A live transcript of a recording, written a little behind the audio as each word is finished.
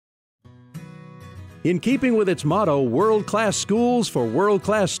In keeping with its motto, World-Class Schools for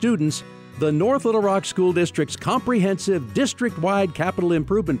World-Class Students, the North Little Rock School District's comprehensive district-wide capital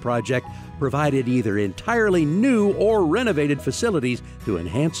improvement project provided either entirely new or renovated facilities to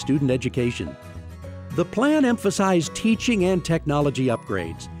enhance student education. The plan emphasized teaching and technology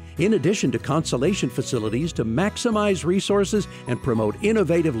upgrades, in addition to consolation facilities to maximize resources and promote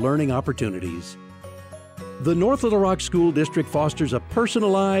innovative learning opportunities. The North Little Rock School District fosters a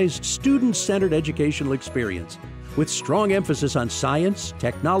personalized, student-centered educational experience with strong emphasis on science,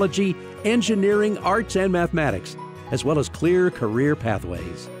 technology, engineering, arts, and mathematics, as well as clear career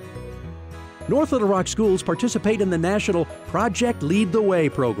pathways. North Little Rock schools participate in the national Project Lead the Way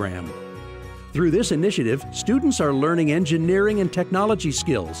program. Through this initiative, students are learning engineering and technology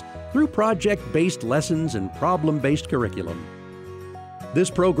skills through project-based lessons and problem-based curriculum. This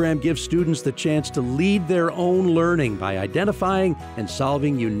program gives students the chance to lead their own learning by identifying and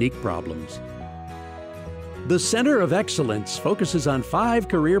solving unique problems. The Center of Excellence focuses on 5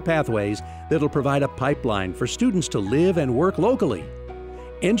 career pathways that'll provide a pipeline for students to live and work locally: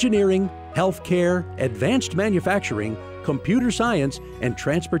 engineering, healthcare, advanced manufacturing, computer science, and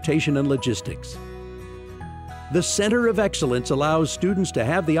transportation and logistics. The Center of Excellence allows students to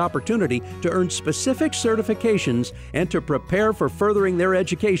have the opportunity to earn specific certifications and to prepare for furthering their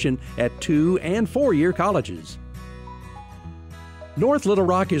education at 2- and 4-year colleges. North Little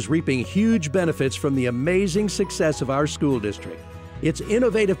Rock is reaping huge benefits from the amazing success of our school district. Its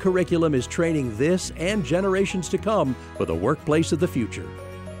innovative curriculum is training this and generations to come for the workplace of the future.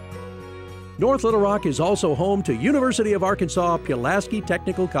 North Little Rock is also home to University of Arkansas Pulaski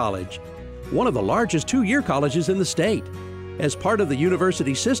Technical College, one of the largest 2-year colleges in the state. As part of the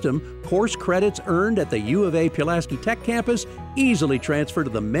university system, course credits earned at the U of A Pulaski Tech campus easily transfer to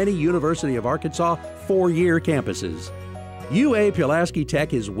the many University of Arkansas 4-year campuses. UA Pulaski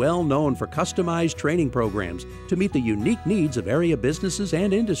Tech is well known for customized training programs to meet the unique needs of area businesses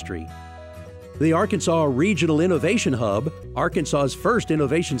and industry. The Arkansas Regional Innovation Hub, Arkansas's first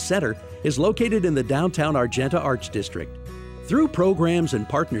innovation center, is located in the downtown Argenta Arts District. Through programs and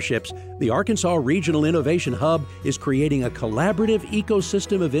partnerships, the Arkansas Regional Innovation Hub is creating a collaborative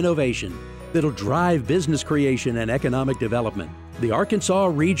ecosystem of innovation that'll drive business creation and economic development. The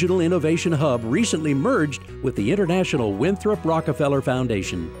Arkansas Regional Innovation Hub recently merged with the International Winthrop Rockefeller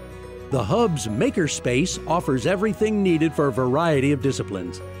Foundation. The Hub's makerspace offers everything needed for a variety of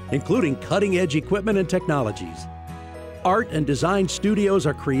disciplines, including cutting-edge equipment and technologies. Art and design studios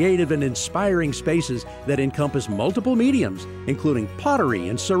are creative and inspiring spaces that encompass multiple mediums, including pottery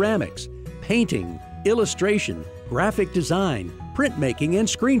and ceramics, painting, illustration, graphic design, printmaking, and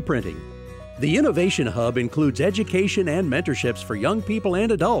screen printing. The Innovation Hub includes education and mentorships for young people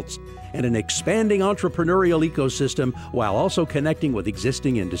and adults, and an expanding entrepreneurial ecosystem while also connecting with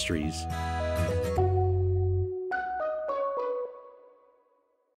existing industries.